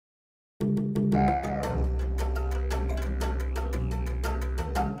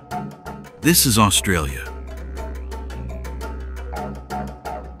This is Australia.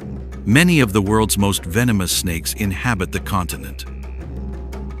 Many of the world's most venomous snakes inhabit the continent.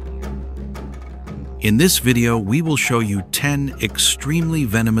 In this video, we will show you 10 extremely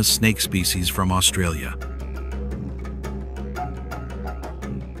venomous snake species from Australia.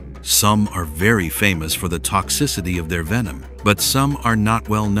 Some are very famous for the toxicity of their venom, but some are not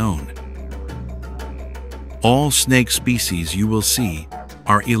well known. All snake species you will see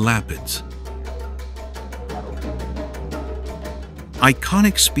are elapids.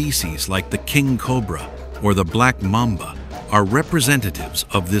 Iconic species like the king cobra or the black mamba are representatives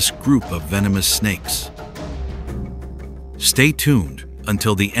of this group of venomous snakes. Stay tuned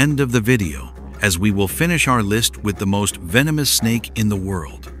until the end of the video, as we will finish our list with the most venomous snake in the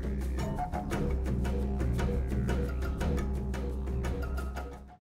world.